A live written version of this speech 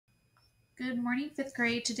Good morning, fifth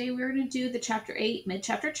grade. Today we're going to do the chapter 8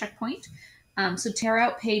 mid-chapter checkpoint. So tear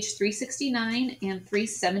out page 369 and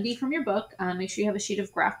 370 from your book. Make sure you have a sheet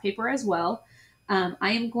of graph paper as well. I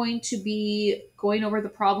am going to be going over the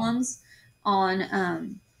problems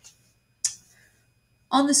on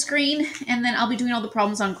the screen, and then I'll be doing all the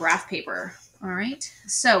problems on graph paper. All right.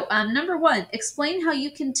 So number 1, explain how you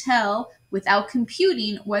can tell without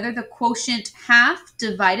computing whether the quotient half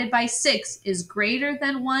divided by 6 is greater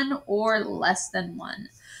than 1 or less than 1.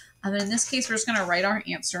 And in this case, we're just going to write our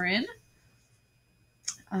answer in.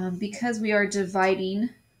 Because we are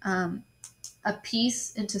dividing a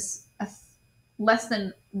piece into less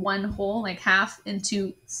than one whole, like half,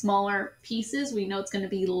 into smaller pieces, we know it's going to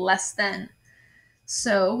be less than.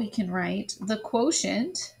 So we can write the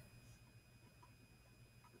quotient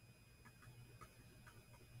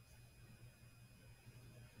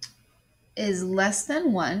is less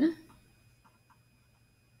than 1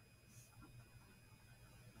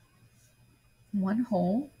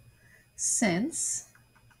 whole, since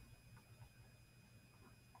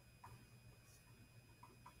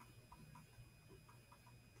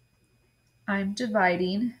I'm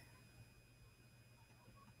dividing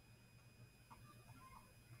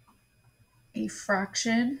a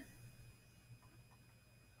fraction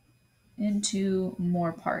into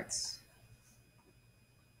more parts.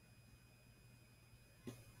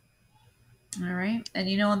 All right,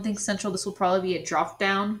 and on Think Central, this will probably be a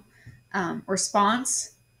drop-down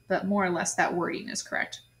response, but more or less that wording is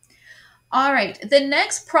correct. All right, the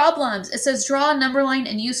next problems, it says draw a number line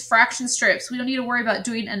and use fraction strips. We don't need to worry about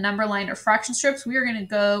doing a number line or fraction strips. We are going to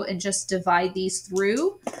go and just divide these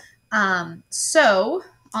through. So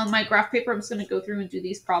on my graph paper, I'm just going to go through and do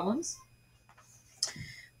these problems.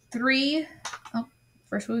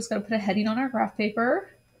 First we just got to put a heading on our graph paper.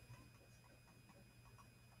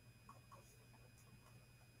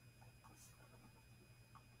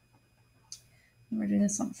 We're doing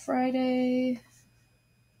this on Friday.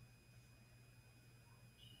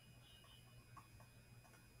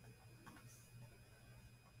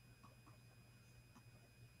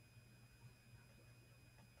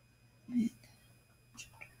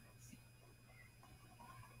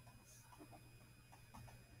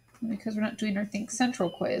 Because we're not doing our Think Central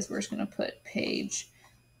quiz, we're just going to put page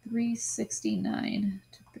 369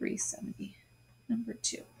 to 370, number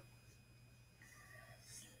 2.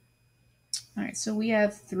 All right, so we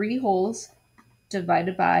have 3 wholes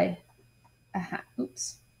divided by a half.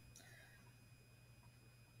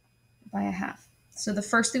 By a half. So the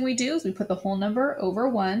first thing we do is we put the whole number over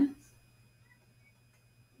 1.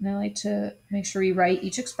 And I like to make sure we write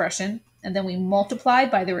each expression. And then we multiply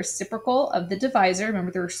by the reciprocal of the divisor.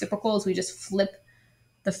 Remember, the reciprocal is we just flip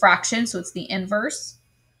the fraction, so it's the inverse.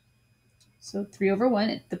 So 3 over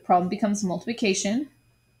 1, the problem becomes multiplication.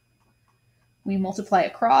 We multiply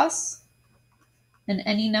across, and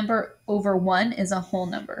any number over 1 is a whole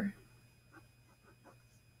number.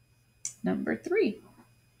 Number 3,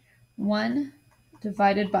 1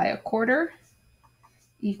 divided by a quarter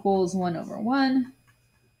equals 1 over 1,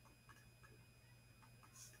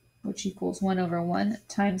 which equals 1 over 1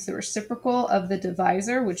 times the reciprocal of the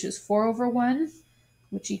divisor, which is 4 over 1,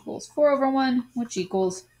 which equals 4 over 1, which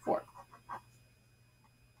equals 4.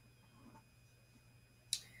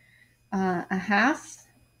 A half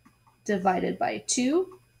divided by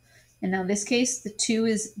 2. And now in this case,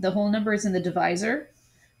 the whole number is in the divisor.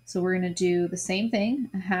 So we're going to do the same thing.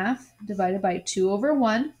 A half divided by 2 over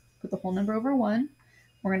 1. Put the whole number over 1.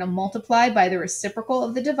 We're going to multiply by the reciprocal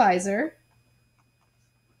of the divisor.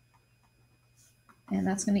 And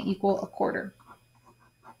that's going to equal a quarter.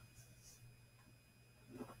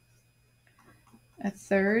 A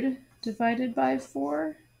third divided by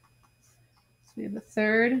 4. So we have a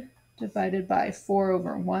third divided by 4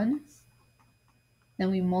 over 1. Then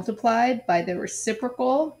we multiply by the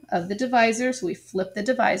reciprocal of the divisor, so we flip the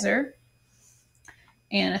divisor.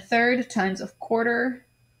 And a third times a quarter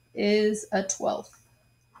is a 12th.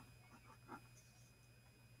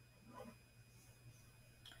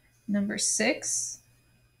 Number 6,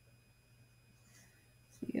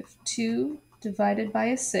 so we have 2 divided by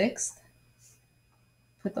a 6th.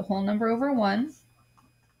 Put the whole number over 1.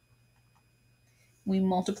 We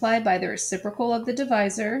multiply by the reciprocal of the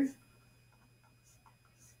divisor.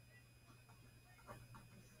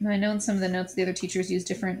 Now, I know in some of the notes the other teachers use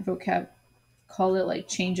different vocab, call it like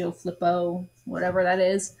change-o, flip-o, whatever that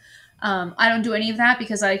is. I don't do any of that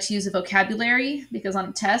because I like to use a vocabulary, because on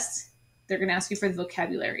a test, they're going to ask you for the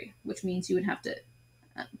vocabulary, which means you would have to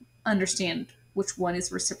understand which one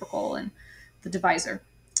is reciprocal and the divisor.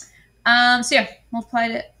 So yeah,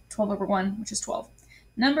 multiplied it, 12 over 1, which is 12.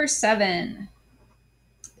 Number 7,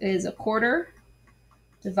 is a quarter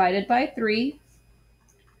divided by 3.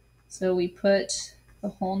 So we put the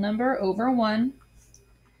whole number over 1.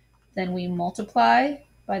 Then we multiply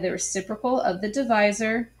by the reciprocal of the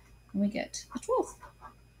divisor, and we get a 12th.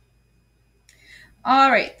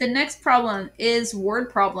 All right, the next problem is word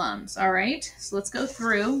problems. All right, so let's go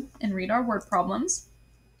through and read our word problems.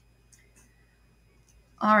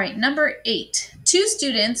 All right, number 8. 2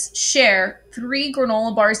 students share 3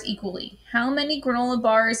 granola bars equally. How many granola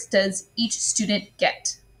bars does each student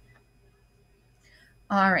get?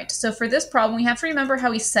 All right, so for this problem, we have to remember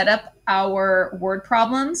how we set up our word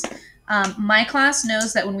problems. My class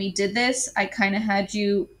knows that when we did this, I kind of had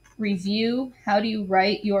you review how do you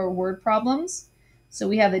write your word problems. So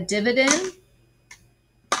we have a dividend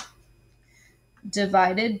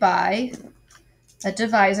divided by a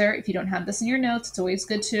divisor. If you don't have this in your notes, it's always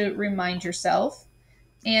good to remind yourself.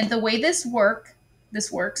 And the way this works,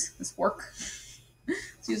 let's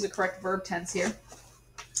use the correct verb tense here.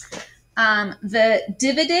 The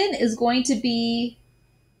dividend is going to be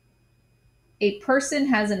a person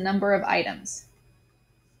has a number of items.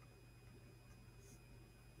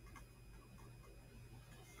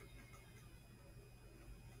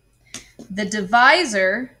 The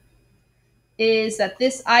divisor is that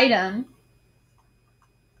this item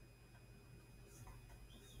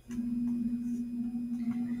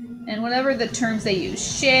and whatever the terms they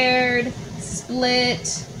use, shared,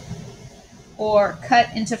 split, or cut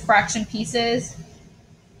into fraction pieces.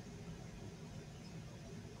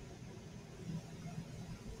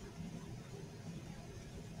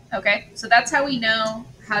 Okay, so that's how we know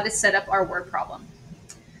how to set up our word problem.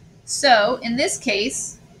 So in this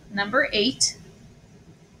case, number 8,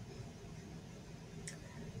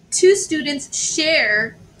 2 students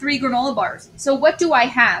share 3 granola bars. So what do I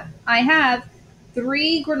have? I have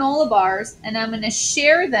 3 granola bars, and I'm going to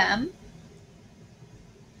share them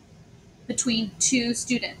between 2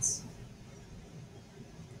 students.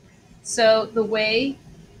 So the way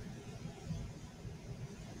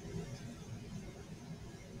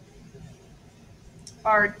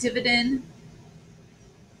our dividend,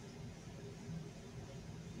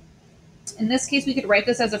 in this case, we could write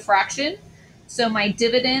this as a fraction. So my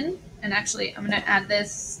dividend, and actually I'm going to add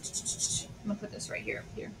this, I'm going to put this right here.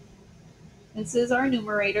 This is our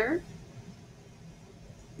numerator,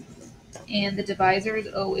 and the divisor is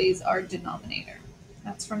always our denominator.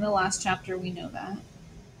 That's from the last chapter, we know that.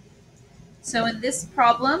 So in this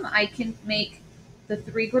problem, I can make the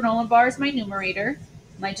 3 granola bars my numerator.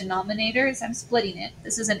 My denominator is I'm splitting it.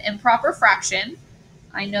 This is an improper fraction.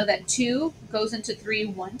 I know that 2 goes into 3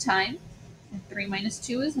 one time, and 3 minus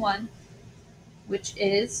 2 is 1, which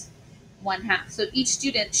is 1/2. So each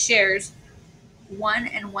student shares 1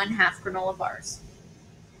 1/2 granola bars.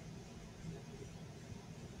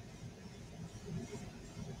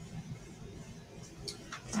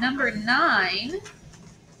 Number 9.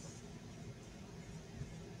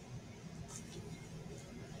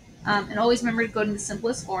 And always remember to go to the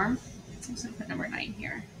simplest form. I'm just going to put number 9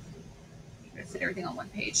 here. Try to fit everything on one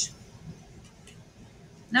page.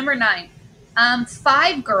 Number 9.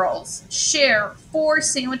 5 girls share 4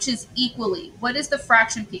 sandwiches equally. What is the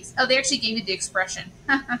fraction piece? Oh, they actually gave you the expression.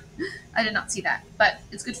 I did not see that. But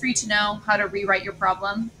it's good for you to know how to rewrite your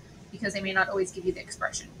problem because they may not always give you the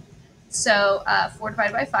expression. So 4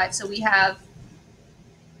 divided by 5. So we have,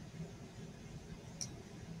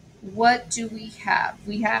 what do we have?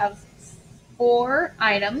 We have 4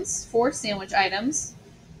 items, 4 sandwich items.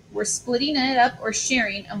 We're splitting it up or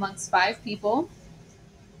sharing amongst 5 people.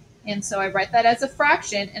 And so I write that as a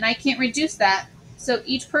fraction, and I can't reduce that. So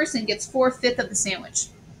each person gets 4/5 of the sandwich.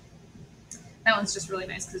 That one's just really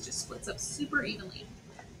nice because it just splits up super evenly.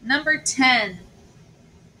 Number 10.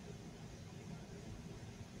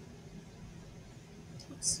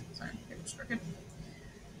 Oops, sorry, paper's crooked.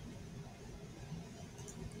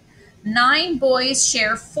 9 boys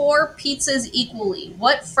share 4 pizzas equally.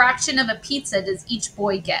 What fraction of a pizza does each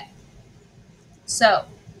boy get? So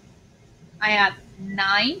I have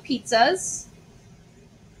 9 pizzas.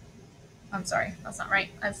 I'm sorry, that's not right.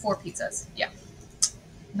 I have 4 pizzas. Yeah.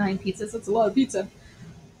 9 pizzas, that's a lot of pizza.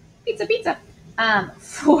 Pizza.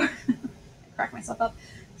 4, crack myself up.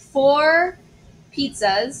 4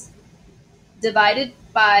 pizzas divided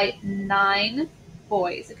by 9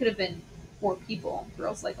 boys. It could have been 4 people.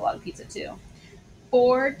 Girls like a lot of pizza too.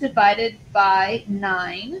 4 divided by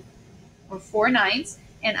 9, or 4 9s.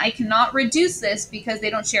 And I cannot reduce this because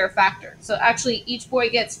they don't share a factor. So actually, each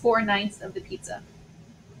boy gets 4 9ths of the pizza.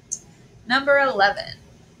 Number 11.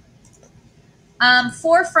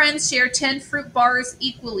 4 friends share 10 fruit bars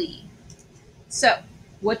equally. So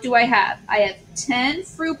what do I have? I have 10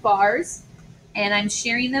 fruit bars and I'm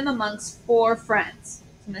sharing them amongst 4 friends.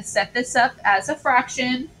 So I'm going to set this up as a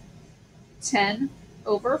fraction, 10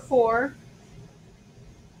 over 4,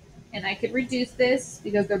 and I could reduce this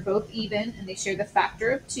because they're both even and they share the factor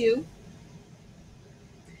of 2.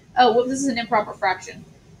 Oh, well, this is an improper fraction.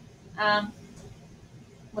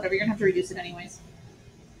 Whatever, you're going to have to reduce it anyways.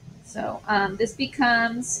 So this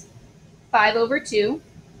becomes 5 over 2.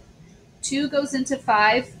 2 goes into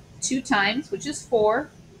 5 2 times, which is 4.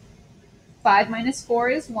 5 minus 4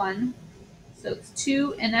 is 1. So it's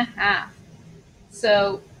 2.5.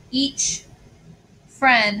 So each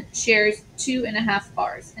friend shares 2.5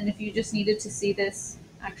 bars. And if you just needed to see this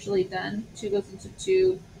actually done, 2 goes into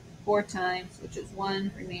 2 4 times, which is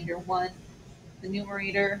 1, remainder 1. The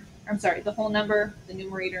numerator, the whole number, the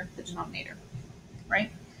numerator, the denominator,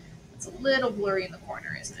 right? It's a little blurry in the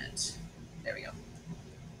corner, isn't it? There we go.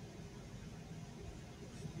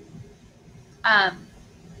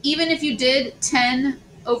 Even if you did 10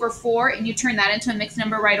 over 4 and you turn that into a mixed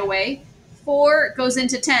number right away, 4 goes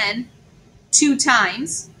into 10 2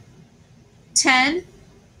 times. 10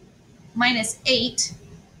 minus 8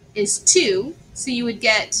 is 2, so you would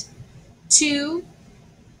get 2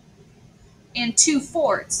 and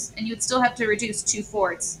 2/4, and you would still have to reduce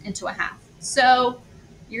 2/4 into a half. So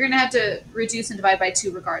you're going to have to reduce and divide by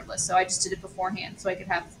 2 regardless. So I just did it beforehand so I could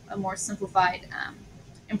have a more simplified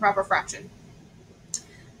improper fraction.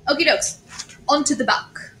 Okie dokes, on to the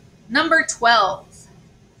back. Number 12.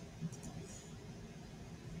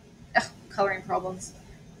 Ugh, coloring problems.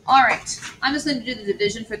 All right, I'm just going to do the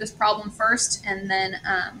division for this problem first and then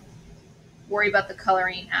worry about the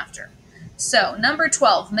coloring after. So number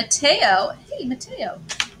 12, Mateo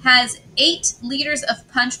has 8 liters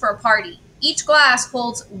of punch for a party. Each glass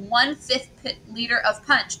holds 1/5 liter of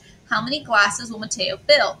punch. How many glasses will Mateo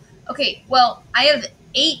fill? Okay, well, I have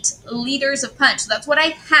 8 liters of punch. So that's what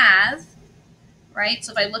I have, right?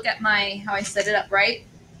 So if I look at how I set it up, right?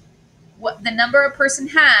 What the number a person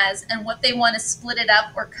has and what they want to split it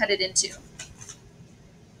up or cut it into.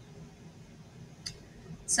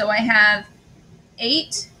 So I have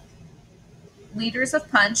 8 liters of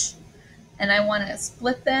punch, and I want to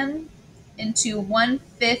split them into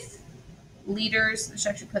 1/5 liters. I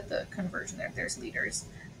should actually put the conversion there. There's liters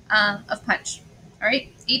of punch. All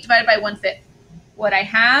right, 8 divided by 1/5. What I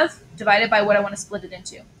have divided by what I want to split it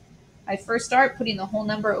into. I first start putting the whole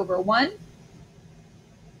number over 1.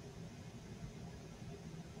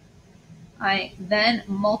 I then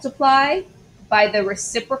multiply by the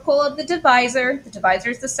reciprocal of the divisor. The divisor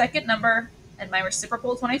is the second number, and my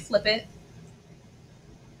reciprocal is when I flip it.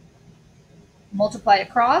 Multiply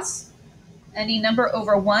across. Any number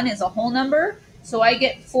over 1 is a whole number, so I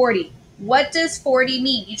get 40. What does 40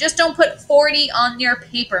 mean? You just don't put 40 on your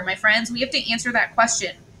paper, my friends. We have to answer that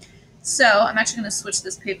question. So I'm actually going to switch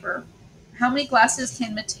this paper. How many glasses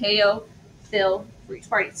can Mateo fill for each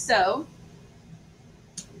party? So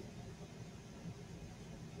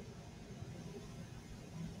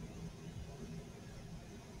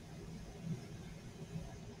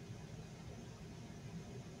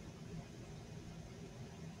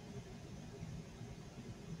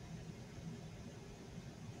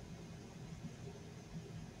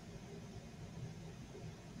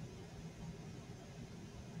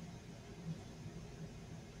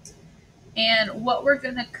and what we're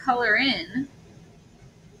going to color in.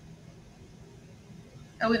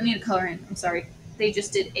 Oh, we need to color in. I'm sorry. They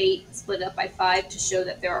just did 8 split up by 5 to show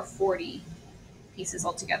that there are 40 pieces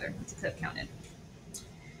altogether, which I could have counted.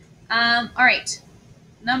 All right.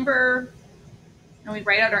 And we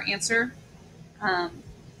write out our answer.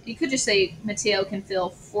 You could just say Mateo can fill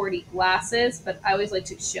 40 glasses, but I always like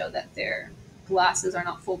to show that their glasses are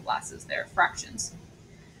not full glasses. They're fractions.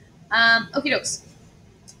 Okie dokes.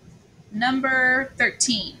 Number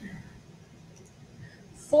 13.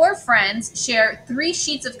 4 friends share 3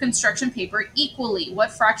 sheets of construction paper equally.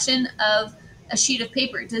 What fraction of a sheet of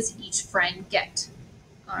paper does each friend get?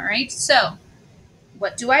 All right, so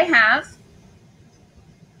what do I have?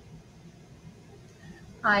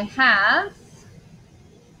 I have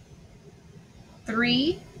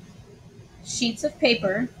 3 sheets of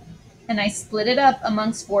paper, and I split it up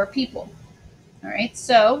amongst 4 people. All right,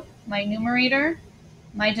 so my numerator,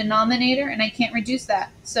 my denominator, and I can't reduce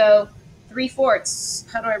that. So 3/4.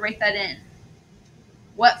 How do I write that in?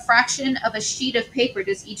 What fraction of a sheet of paper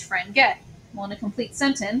does each friend get? Well, in a complete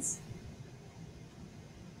sentence,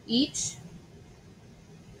 each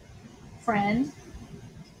friend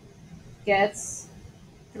gets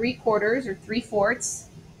 3/4 or 3/4 .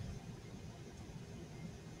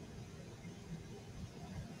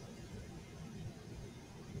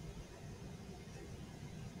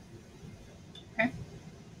 Okay.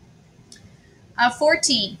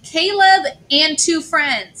 14, Caleb and 2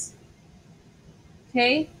 friends.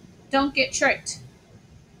 Okay, don't get tricked.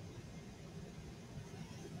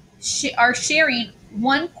 Are sharing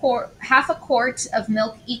half a quart of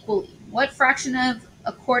milk equally. What fraction of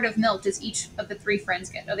a quart of milk does each of the 3 friends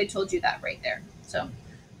get? Oh, they told you that right there. So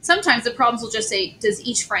sometimes the problems will just say, does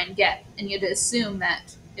each friend get? And you'd assume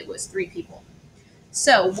that it was 3 people.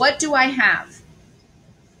 So what do I have?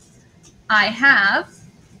 I have,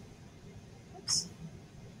 oops,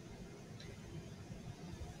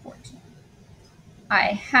 14.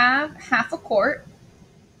 I have half a quart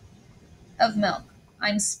of milk.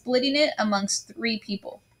 I'm splitting it amongst 3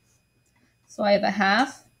 people. So I have a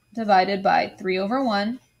half divided by 3 over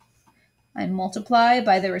 1. I multiply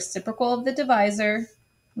by the reciprocal of the divisor,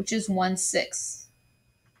 which is 1/6.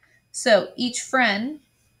 So each friend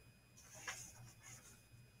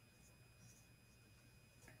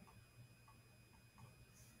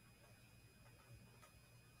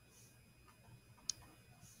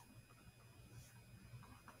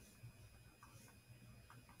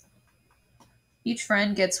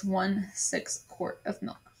gets 1/6 quart of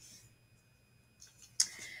milk.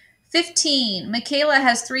 15. Michaela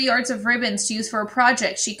has 3 yards of ribbons to use for a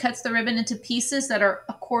project. She cuts the ribbon into pieces that are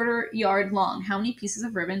a 1/4 yard long. How many pieces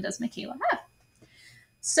of ribbon does Michaela have?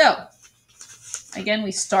 So, again,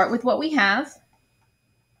 we start with what we have.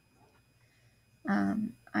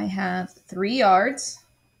 I have 3 yards,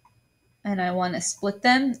 and I want to split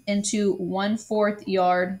them into 1/4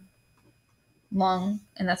 yard long,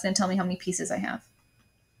 and that's going to tell me how many pieces I have.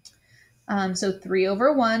 So 3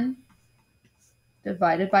 over 1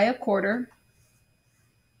 divided by a 1/4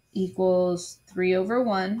 equals 3 over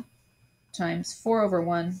 1 times 4 over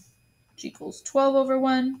 1, which equals 12 over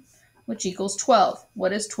 1, which equals 12. What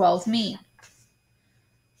does 12 mean?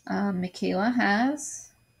 Michaela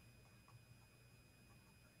has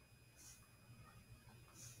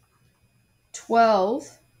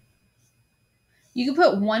 12. You can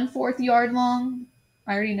put 1/4 yard long.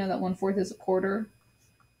 I already know that 1/4 is a 1/4.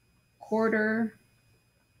 1/4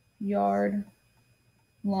 yard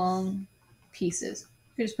long pieces.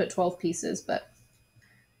 You could just put 12 pieces, but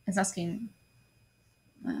it's asking.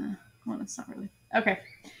 Well, it's not really. Okay.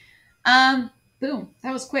 Boom.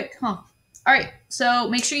 That was quick, huh? All right. So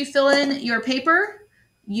make sure you fill in your paper.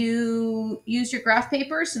 You use your graph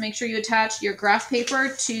paper, so make sure you attach your graph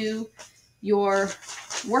paper to your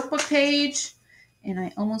workbook page. And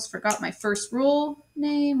I almost forgot my first rule.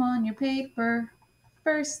 Name on your paper.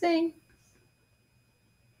 First thing.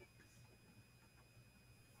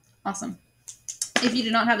 Awesome. If you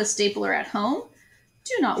do not have a stapler at home,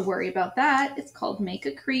 do not worry about that. It's called make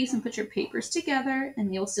a crease and put your papers together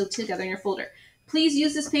and you'll seal together in your folder. Please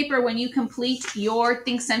use this paper when you complete your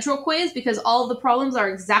Think Central quiz because all of the problems are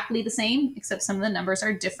exactly the same except some of the numbers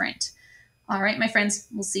are different. All right, my friends,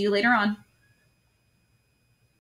 we'll see you later on.